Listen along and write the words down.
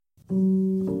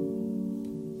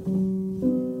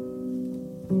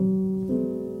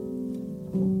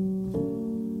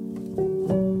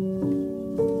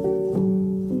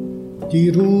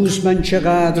دیروز من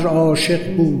چقدر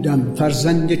عاشق بودم،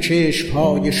 فرزند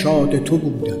چشمهای شاد تو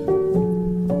بودم.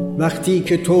 وقتی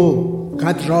که تو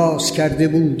قد راست کرده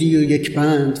بودی و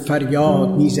یکبند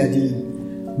فریاد میزدی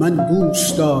من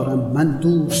دوست دارم، من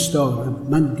دوست دارم،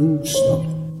 من دوست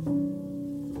دارم.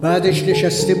 بعدش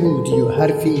نشسته بودی و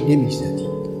حرفی نمیزدی.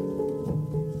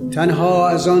 تنها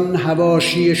از آن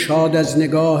حواشی شاد از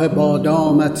نگاه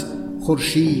بادامت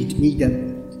خورشيد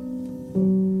میدمید.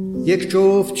 یک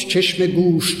جفت چشم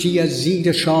گوشتی از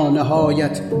زیر شانه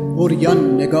هایت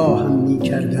عريان نگاهم می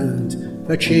کردند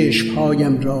و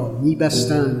چشمهایم را می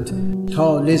بستند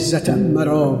تا لذتم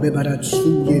مرا ببرد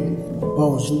سوی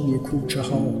بازوی کوچه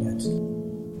هایت.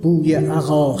 بوی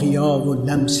عقاقیا و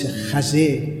لمس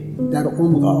خزه در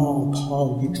عمق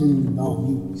آبهای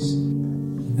جنون‌آمیز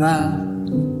و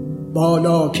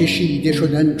بالا کشیده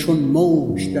شدن چون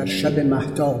موج در شب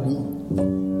مهتابی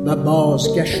و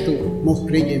بازگشت و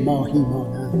مهره ماهی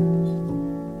مانند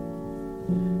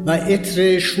و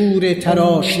عطر شور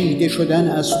تراشیده شدن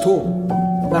از تو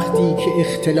وقتی که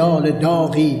اختلال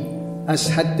داغی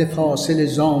از حد فاصل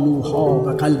زانوها و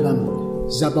قلبم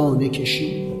زبانه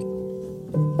کشید.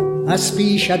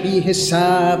 اسبی شبیه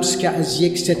سبز که از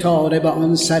یک ستاره به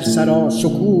آن سرسرا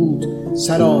سکوت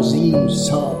سرازیر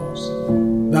ساز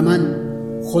و من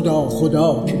خدا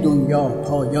خدا که دنیا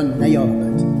پایان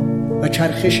نیابد و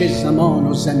چرخش زمان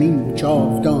و زمین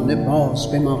جاودانه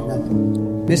باز بماند،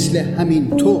 مثل همین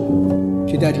تو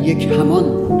که در یک همان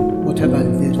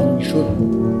متولد میشد.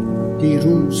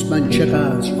 دیروز من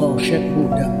چقدر عاشق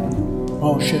بودم،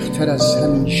 عاشق تر از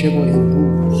همیشه و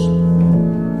امروز.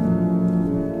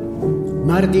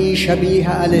 مردی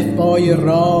شبیه الفبای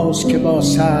راست که با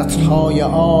سطرهای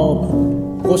آب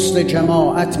غسل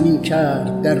جماعت می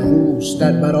کرد در روز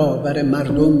در برابر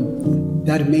مردم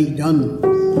در میدان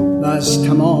و از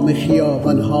تمام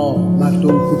خیابانها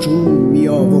مردم هجوم می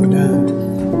آوردند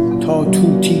تا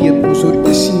توتی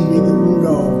بزرگ سینه او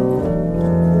را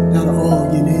در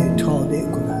آینه تابع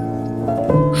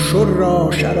کنند.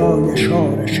 شر شرای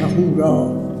شار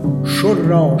شهورا،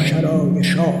 شر شرای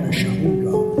شار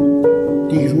شهورا.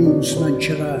 دیروز من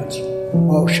چقدر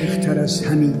عاشق تر از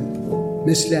همین،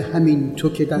 مثل همین تو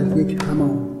که در یک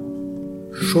همان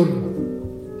شر